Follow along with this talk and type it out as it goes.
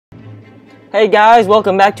Hey guys,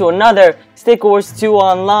 welcome back to another Stick Wars 2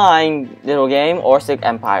 online little game, or Stick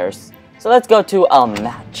Empires. So let's go to a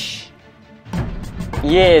match.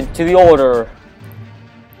 Yeah, to the order.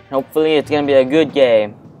 Hopefully it's gonna be a good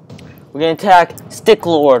game. We're gonna attack Stick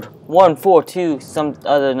Lord 1, 4, 2, some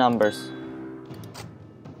other numbers.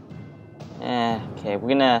 Okay, we're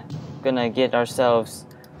gonna get ourselves.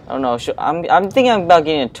 I don't know. I'm thinking about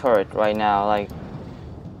getting a turret right now, like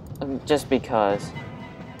just because.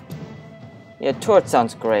 Yeah, turret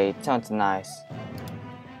sounds great. Sounds nice.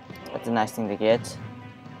 That's a nice thing to get.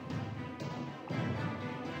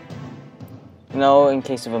 You know, in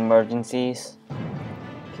case of emergencies.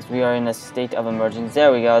 Because we are in a state of emergency.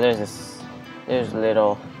 There we go. There's a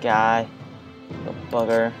little guy. Little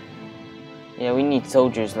bugger. Yeah, we need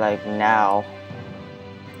soldiers like now.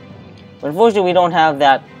 But unfortunately, we don't have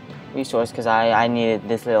that resource because I needed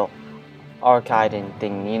this little arcade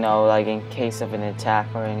thing. You know, like in case of an attack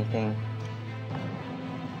or anything.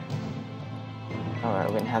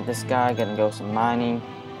 Alright, we're gonna have this guy, gonna go some mining.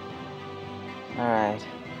 Alright.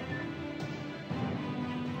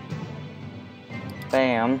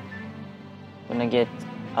 Bam. Gonna get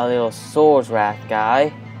a little Swords Wrath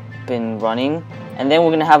guy been running. And then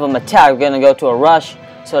we're gonna have him attack. We're gonna go to a rush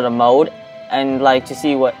sort of mode and like to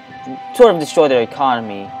see what sort of destroy their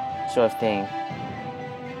economy sort of thing.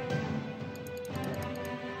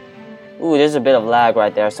 Ooh, there's a bit of lag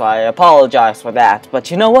right there, so I apologize for that.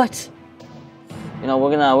 But you know what? You know,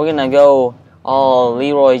 we're gonna go all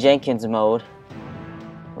Leroy Jenkins mode,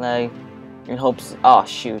 like in hopes. Oh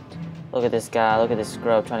shoot! Look at this guy. Look at this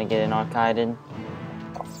scrub trying to get an Archidon.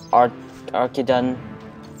 Archidon.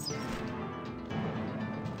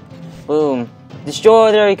 Boom!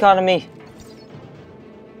 Destroy their economy.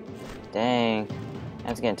 Dang,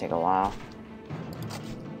 that's gonna take a while.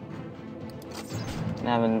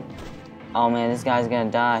 Oh man, this guy's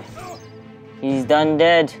gonna die. He's done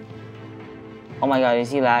dead. Oh my god, is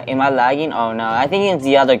he am I lagging? Oh no, I think it's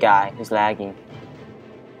the other guy who's lagging.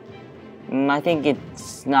 I think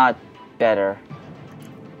it's not better.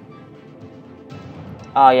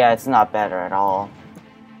 Oh yeah, it's not better at all.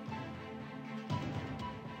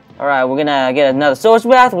 Alright, we're gonna get another Swords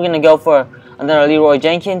Wrath. We're gonna go for another Leroy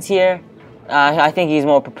Jenkins here. I think he's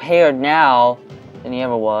more prepared now than he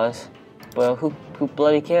ever was. But who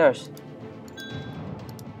bloody cares?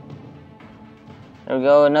 There we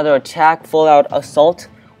go, another attack, full out assault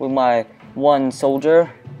with my one soldier.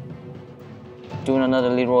 Doing another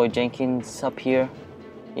Leroy Jenkins up here.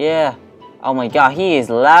 Yeah. Oh my god, he is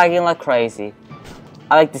lagging like crazy.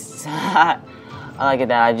 I like this. I like it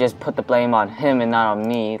that I just put the blame on him and not on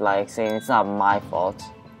me, like saying it's not my fault.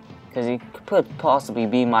 Because it could possibly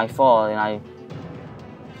be my fault and I...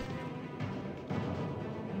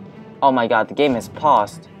 Oh my god, the game has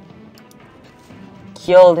paused.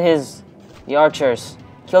 Killed the archers.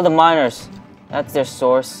 Kill the miners. That's their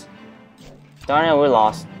source. Darn it, we're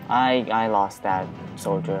lost. I lost that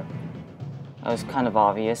soldier. That was kind of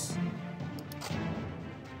obvious.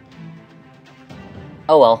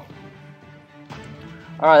 Oh well.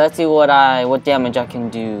 Alright, let's see what damage I can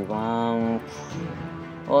do.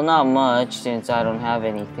 Well, not much since I don't have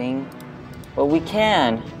anything. But we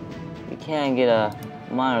can get a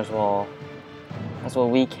miner's wall. That's what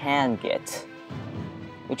we can get.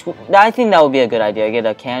 I think that would be a good idea. Get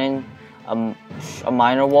a cannon, a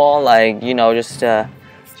miner wall, like you know, just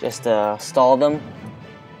stall them.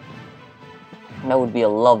 That would be a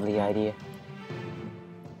lovely idea.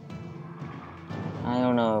 I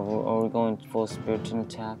don't know. Are we going full Spirited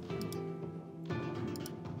attack?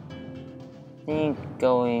 I think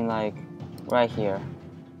going like right here.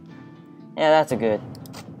 Yeah, that's a good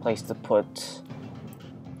place to put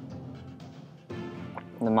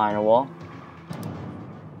the miner wall.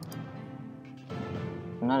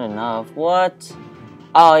 Not enough. What?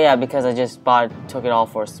 Oh yeah, because I just took it all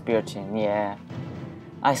for a Spirited. Yeah.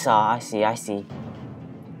 I see.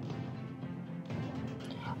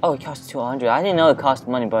 Oh, it costs 200. I didn't know it cost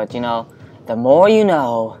money, but you know, the more you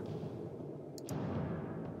know.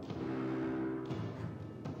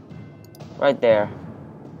 Right there.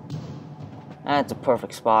 That's a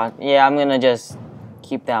perfect spot. Yeah, I'm gonna just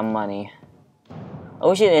keep that money. I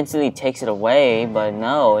wish it instantly takes it away, but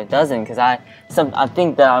no, it doesn't, because I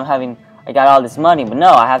think that I got all this money, but no,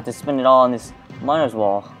 I have to spend it all on this miner's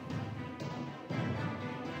wall.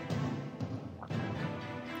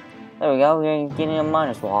 There we go, we're getting a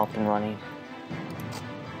miner's wall up and running.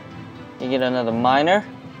 You get another miner,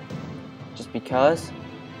 just because.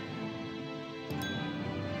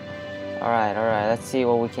 Alright, let's see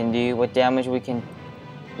what we can do, what damage we can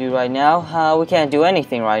do right now. We can't do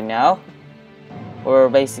anything right now. We're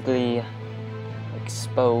basically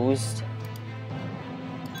exposed.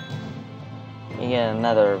 You get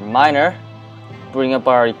another miner. Bring up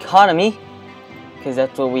our economy, because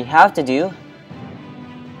that's what we have to do.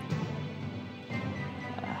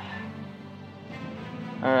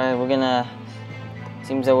 Alright, we're gonna...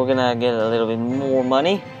 Seems that we're gonna get a little bit more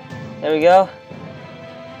money. There we go.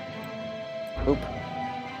 Oop.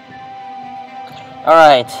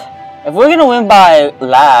 Alright. If we're gonna win by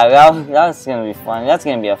lag, that's gonna be fun. That's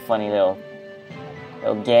gonna be a funny little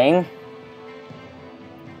game.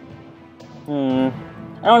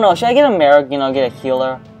 I don't know. Should I get a Merrick, get a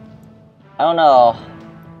healer? I don't know.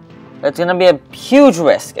 That's gonna be a huge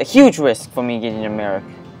risk. A huge risk for me getting a Merrick.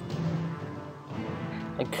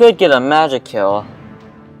 I could get a magic kill.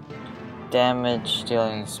 Damage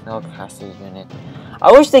dealing spellcaster unit.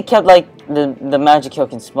 I wish they kept like the magic kill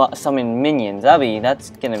can summon minions. That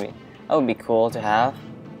would be cool to have.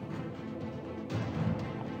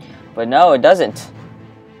 But no, it doesn't.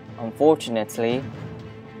 Unfortunately.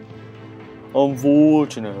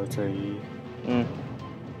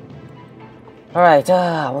 Alright,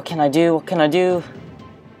 what can I do?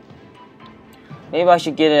 Maybe I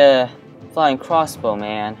should get a flying crossbow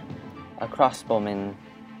man. A crossbowman.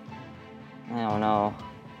 I don't know.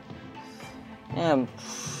 Yeah.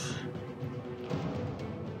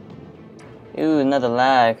 Ooh, another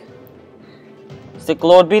lag. Sick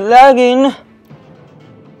Lord be lagging!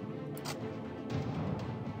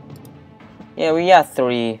 Yeah, we got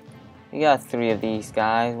three. We got 3 of these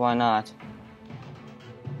guys. Why not?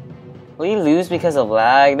 Will he lose because of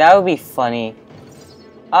lag? That would be funny.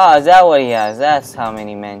 Ah, is that what he has? That's how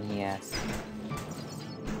many men he has.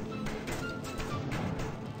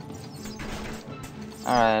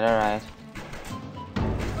 Alright.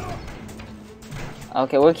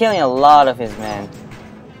 Okay, we're killing a lot of his men.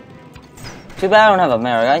 Too bad I don't have a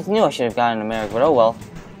Merrick. I knew I should have gotten a Merrick, but oh well.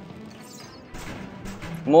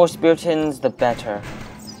 More Spiritans, the better.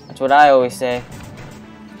 That's what I always say.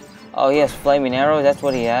 Oh, he has flaming arrows. That's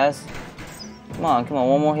what he has. Come on.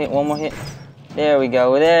 One more hit. There we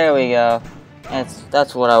go.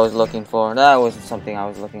 That's what I was looking for. That was something I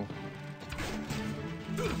was looking.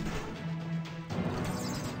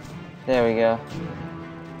 There we go.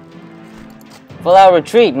 Full out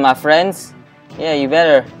retreat, my friends. Yeah, you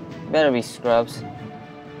better be scrubs.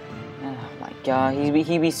 Oh my God,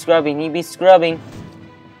 he be scrubbing.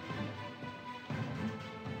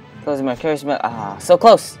 Closing my carry. So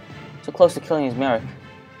close to killing his Merrick.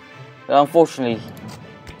 But unfortunately,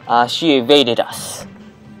 she evaded us.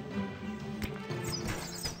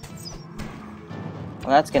 Well,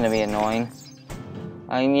 that's gonna be annoying.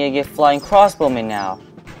 I need to get flying crossbowmen now.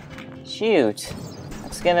 Shoot,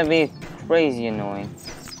 that's gonna be crazy annoying.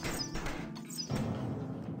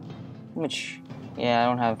 Yeah, I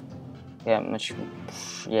don't have much.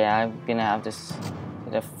 Yeah, I'm gonna have to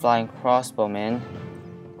get a flying crossbowman.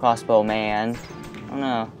 I don't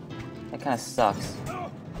know. That kind of sucks.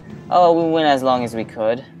 Oh, we went as long as we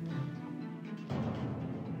could.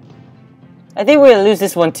 I think we're gonna lose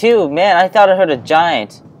this one too. Man, I thought I heard a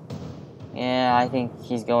giant. Yeah, I think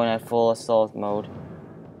he's going at full assault mode.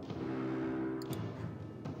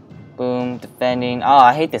 Boom, defending. Oh,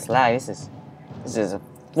 I hate this lag. This is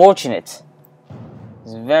unfortunate.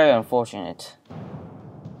 This is very unfortunate.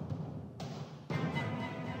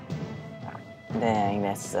 Dang,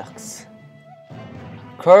 that sucks.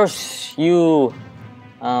 Curse you,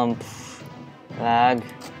 lag,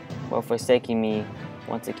 for forsaking me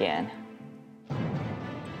once again.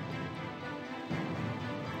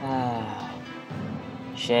 Ah,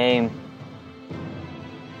 shame.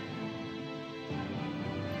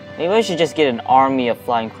 Maybe I should just get an army of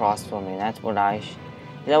flying crossbowmen. That's what Is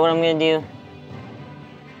that what I'm gonna do?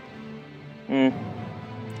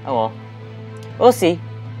 Oh well. We'll see.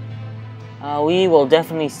 We will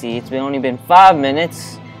definitely see. It's only been 5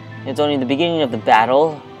 minutes. It's only the beginning of the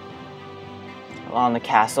battle on the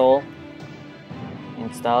castle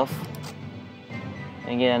and stuff.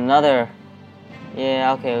 And get another.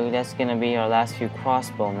 Yeah, okay, that's gonna be our last few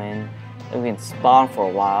crossbowmen. We can spawn for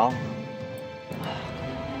a while.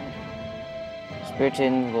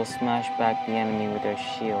 Spiritan will smash back the enemy with their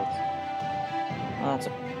shields. Oh, that's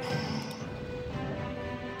a...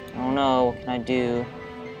 Oh no, what can I do?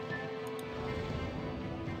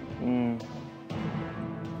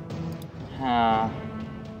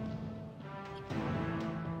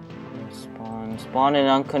 Spawn an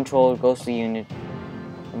uncontrolled ghostly unit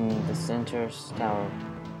in the center tower.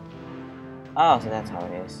 Oh, so that's how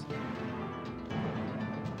it is.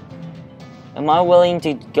 Am I willing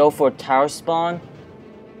to go for a tower spawn?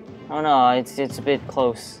 I don't know, it's a bit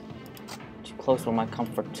close. Too close for my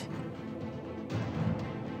comfort.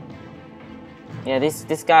 Yeah,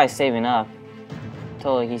 this guy is saving up.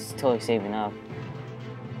 He's totally saving up.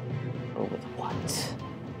 Or with what?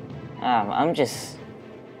 I'm just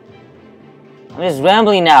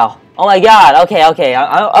rambling now. Oh my god, okay.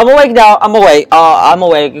 I'm awake now. I'm awake. I'm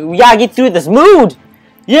awake. We gotta get through this mood!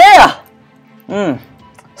 Yeah!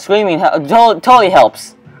 Screaming totally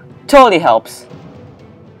helps. Totally helps.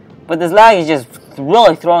 But this lag is just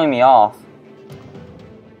really throwing me off.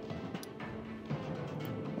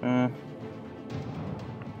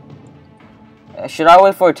 Should I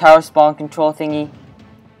wait for a tower spawn control thingy?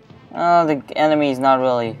 Oh, the enemy is not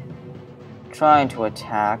really trying to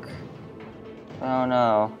attack. Oh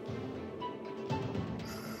no.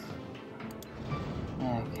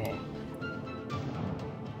 Okay.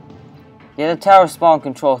 Yeah, the tower spawn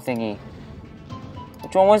control thingy.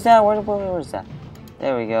 Which one was that? Where was that?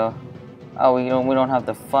 There we go. Oh, we don't have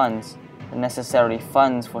the funds, the necessary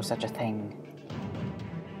funds for such a thing.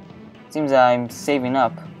 Seems that I'm saving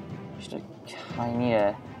up. I need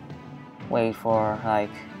to wait for like,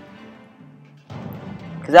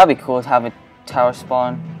 cause that'd be cool to have a tower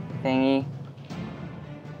spawn thingy.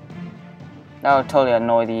 That would totally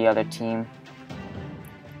annoy the other team.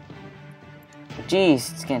 But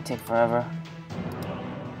jeez, it's gonna take forever.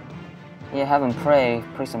 Yeah, have him pray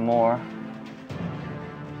some more.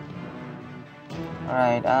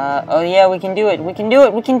 Alright, oh yeah, we can do it, we can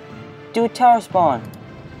do a tower spawn.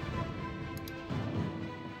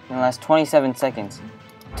 In the last 27 seconds.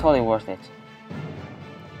 Totally worth it.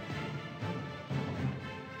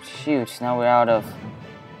 Shoot, now we're out of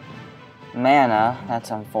mana.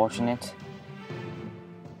 That's unfortunate.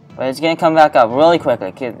 But it's gonna come back up really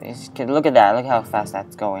quickly. Look at that. Look how fast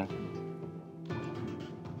that's going.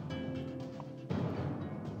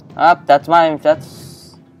 Up, that's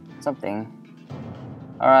something.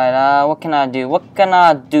 Alright, what can I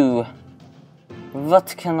do?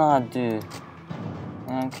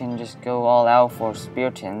 I can just go all out for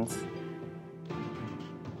Spiritans.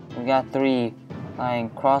 We got 3 flying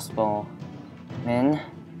crossbow men.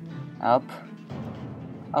 Up.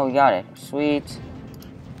 Oh, we got it. Sweet.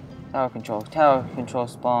 Tower control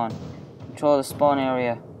spawn. Control the spawn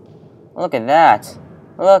area. Look at that.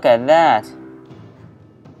 Look at that.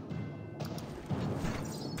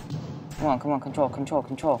 Come on,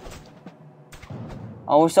 control.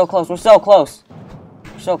 Oh, we're so close.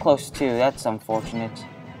 So close too, that's unfortunate.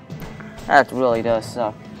 That really does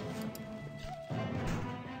suck.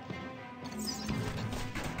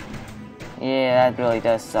 Yeah, that really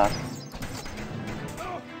does suck.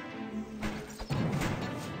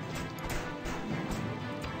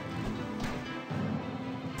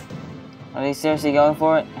 Are they seriously going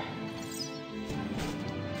for it?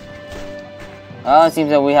 Oh, it seems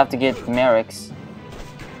that we have to get Merrick's.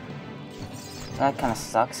 That kinda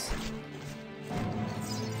sucks.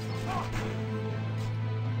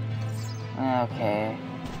 Okay.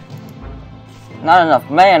 Not enough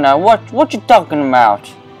mana. What you talking about?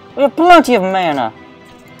 We have plenty of mana.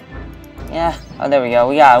 Yeah. Oh, there we go.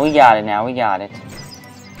 We got it now. We got it.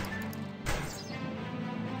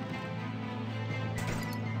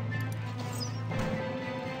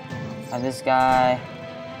 This guy.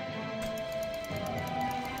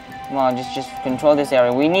 Come on, just control this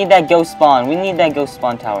area. We need that ghost spawn. We need that ghost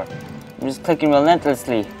spawn tower. I'm just clicking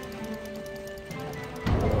relentlessly.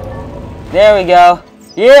 There we go.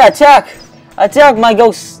 Yeah, attack! Attack my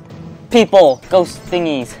ghost people. Ghost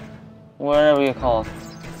thingies. Whatever you call it.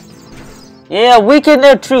 Yeah, weaken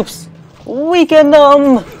their troops. Weaken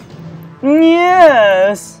them!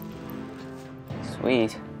 Yes!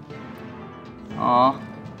 Sweet. Aw.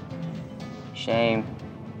 Shame.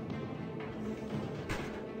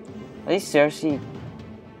 Are they seriously?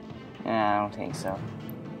 Nah, I don't think so.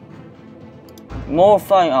 More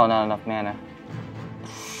fun. Oh, not enough mana.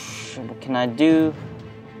 What can I do?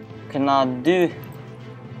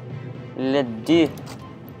 Let's do.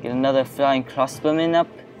 Get another flying crossbowman up.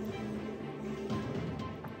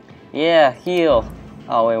 Yeah, heal.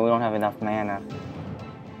 Oh wait, we don't have enough mana.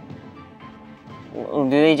 Do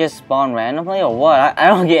they just spawn randomly or what? I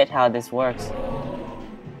don't get how this works.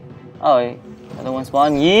 Oh, another one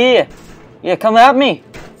spawn. Yeah! Yeah, come at me!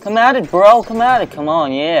 Come at it, bro! Come at it! Come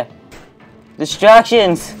on, yeah!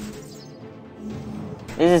 Distractions!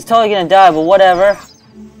 This is totally gonna die, but whatever.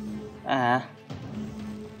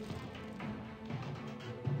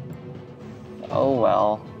 Oh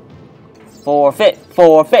well. Forfeit!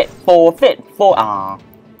 Ah.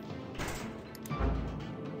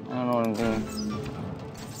 I don't know what I'm doing.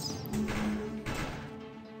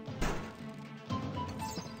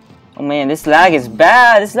 Oh man, this lag is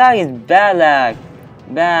bad. This lag is bad lag.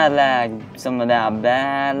 Bad lag. Some of that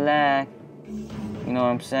bad lag. You know what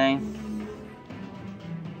I'm saying?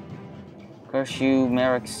 Curse you,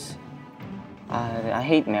 Merrick's. I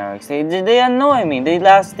hate Merrick's. They annoy me. They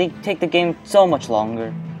take the game so much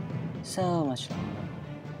longer. So much longer.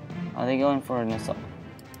 Are they going for an assault?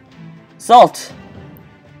 Assault!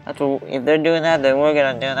 That's what, if they're doing that, then we're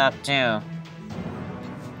gonna do that too.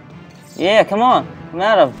 Yeah, come on. Come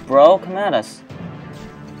at us, bro. Come at us.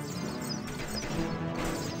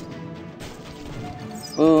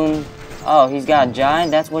 Boom. Oh, he's got a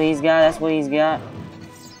giant? That's what he's got? That's what he's got?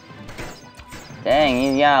 Dang,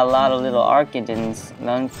 he's got a lot of little Archidons,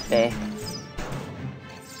 don't they?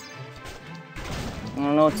 I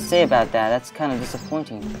don't know what to say about that. That's kind of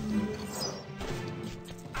disappointing.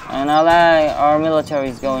 And our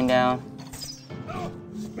military's going down.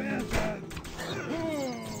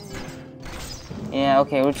 Yeah,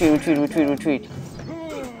 okay, retreat.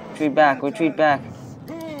 Retreat back.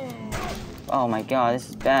 Oh my god, this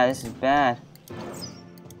is bad.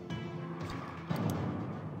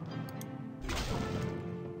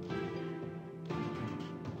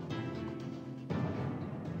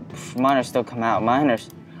 Miners still come out, miners.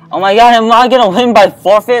 Oh my god, am I gonna win by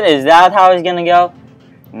forfeit? Is that how it's gonna go?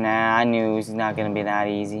 Nah, I knew it was not gonna be that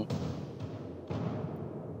easy.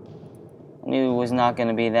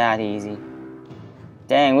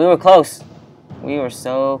 Dang, we were close. We were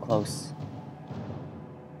so close.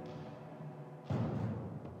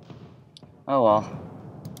 Oh well.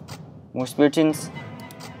 More Spiritans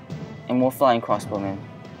and more flying crossbowmen.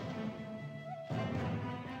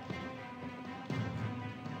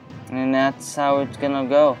 And that's how it's gonna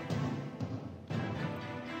go.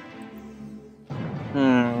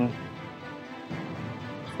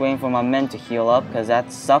 Just waiting for my men to heal up, because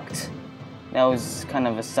that sucked. That was kind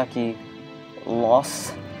of a sucky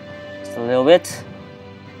loss. Just a little bit.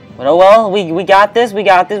 But oh well, we got this.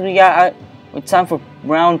 It's time for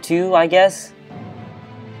round 2, I guess.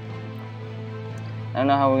 I don't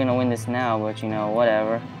know how we're gonna win this now, but you know,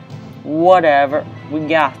 whatever. We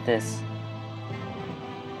got this.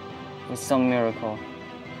 It's some miracle.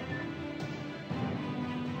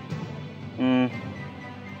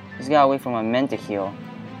 Just gotta wait for my men to heal.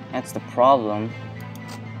 That's the problem.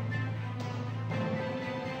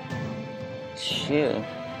 Shoot.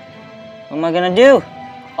 What am I gonna do?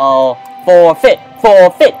 Oh, forfeit!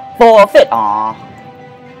 Aw.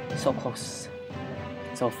 So close.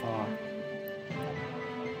 So far.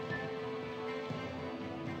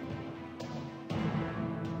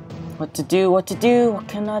 What to do? What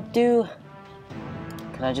can I do?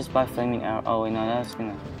 Can I just buy flaming arrow? Oh wait, no, that's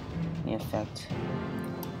gonna be effect.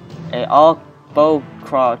 Hey, all bow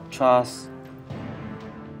cross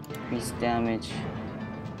increase damage.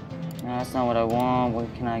 No, that's not what I want.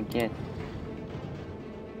 What can I get?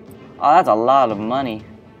 Oh, that's a lot of money.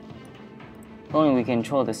 If only we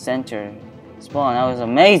control the center spawn. That was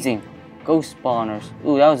amazing. Ghost spawners.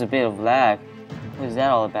 Ooh, that was a bit of lag. What is that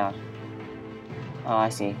all about? Oh, I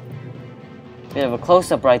see. Bit of a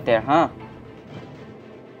close-up right there, huh?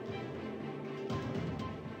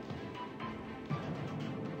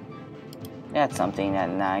 That's something that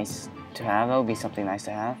nice to have. That would be something nice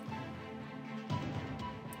to have.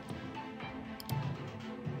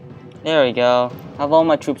 There we go. Have all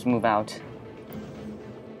my troops move out.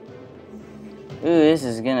 Ooh, this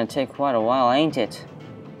is gonna take quite a while, ain't it?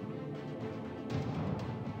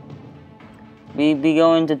 We be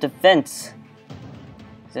going to defense.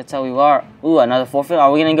 That's how we are. Ooh, another forfeit.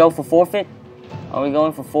 Are we gonna go for forfeit? Are we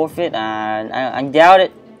going for forfeit? I doubt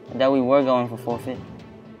it. I doubt we were going for forfeit.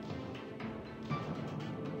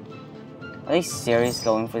 Are they serious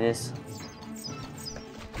going for this?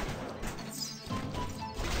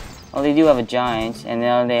 Oh, they do have a giant, and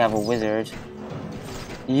now they have a wizard.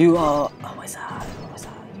 You are a wizard,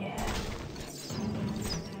 yeah.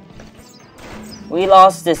 We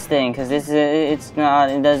lost this thing because it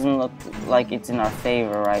doesn't look like it's in our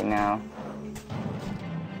favor right now.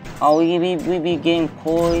 Oh, we be getting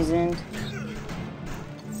poisoned.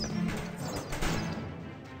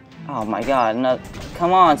 Oh my god, no,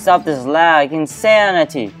 come on, stop this lag.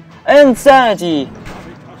 Insanity.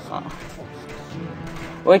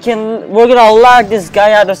 We're gonna lag this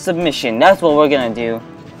guy out of submission. That's what we're gonna do.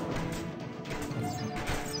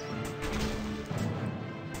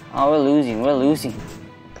 Oh, we're losing.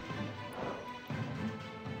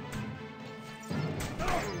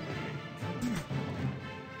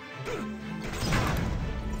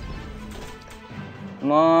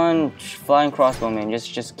 Come on, flying crossbowman,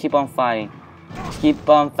 just keep on fighting. Keep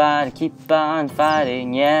on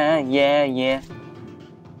fighting, yeah.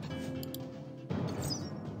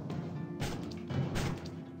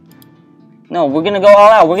 No, we're gonna go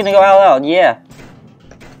all out, yeah.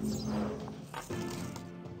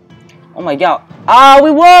 Oh my god. Ah,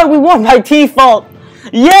 we won by default!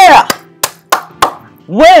 Yeah!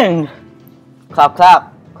 win! Clap,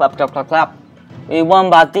 clap. Clap, clap, clap, clap. We won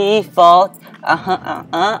by default.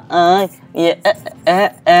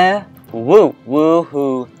 Yeah, woo,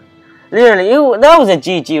 woohoo. Literally, that was a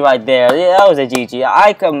GG right there. Yeah, that was a GG.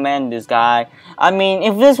 I commend this guy. I mean,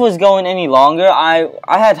 if this was going any longer, I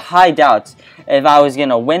had high doubts if I was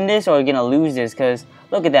gonna win this or gonna lose this. Cause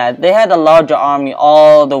look at that, they had a larger army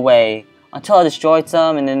all the way until I destroyed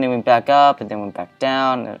some, and then they went back up, and then went back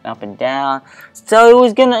down, and up and down. So it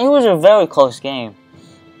was a very close game.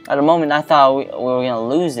 At the moment, I thought we were gonna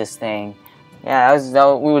lose this thing. Yeah,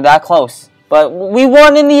 we were that close. But we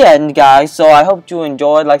won in the end, guys. So I hope you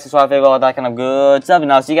enjoyed. Like, subscribe, favorite, all that kind of good stuff.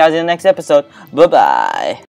 And I'll see you guys in the next episode. Bye-bye.